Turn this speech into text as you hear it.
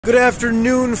Good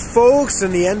afternoon, folks,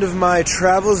 and the end of my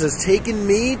travels has taken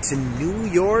me to New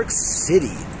York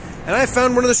City. And I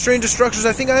found one of the strangest structures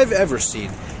I think I've ever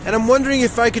seen. And I'm wondering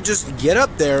if I could just get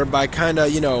up there by kinda,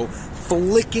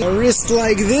 flicking a wrist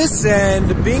like this,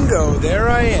 and bingo, there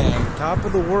I am, top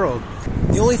of the world.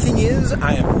 The only thing is,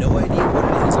 I have no idea what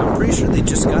it is. I'm pretty sure they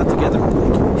just got together and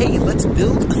were like, hey, let's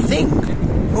build a thing.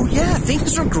 Oh yeah,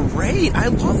 things are great. I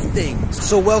love things.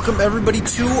 So welcome everybody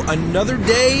to another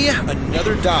day,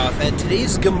 another daf, and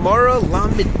today's Gemara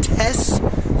Lamites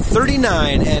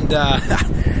 39, and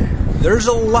there's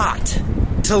a lot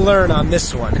to learn on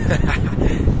this one.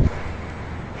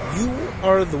 You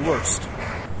are the worst.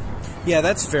 Yeah,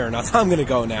 that's fair enough. I'm gonna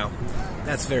go now.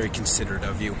 That's very considerate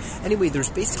of you. Anyway, there's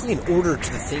basically an order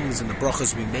to the things in the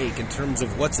brachos we make in terms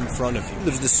of what's in front of you.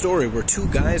 There's the story where two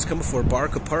guys come before bar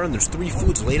kapara and there's three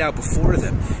foods laid out before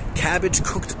them. Cabbage,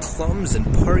 cooked plums, and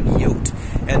pargiot.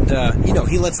 And,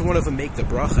 he lets one of them make the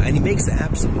bracha, and he makes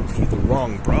absolutely the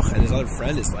wrong bracha, and his other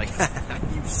friend is like,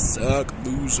 you suck,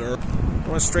 loser. I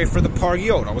went straight for the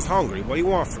pargiot. I was hungry. What do you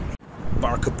want from me?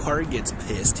 Bar Kapar gets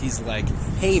pissed. He's like,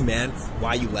 hey man, why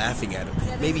are you laughing at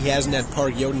him? Maybe he hasn't had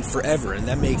pargiot in forever, and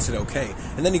that makes it okay.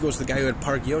 And then he goes to the guy who had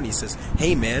pargiot and he says,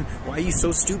 hey man, why are you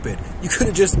so stupid? You could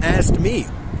have just asked me.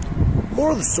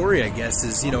 Moral of the story, I guess,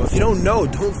 is, if you don't know,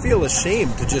 don't feel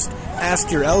ashamed to just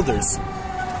ask your elders.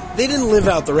 They didn't live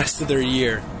out the rest of their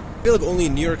year. I feel like only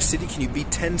in New York City can you be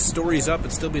 10 stories up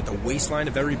and still be at the waistline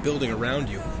of every building around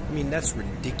you. I mean, that's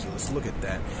ridiculous. Look at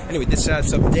that. Anyway, this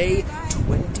wraps up day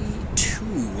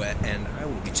 22, and I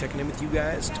will be checking in with you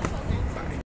guys tomorrow.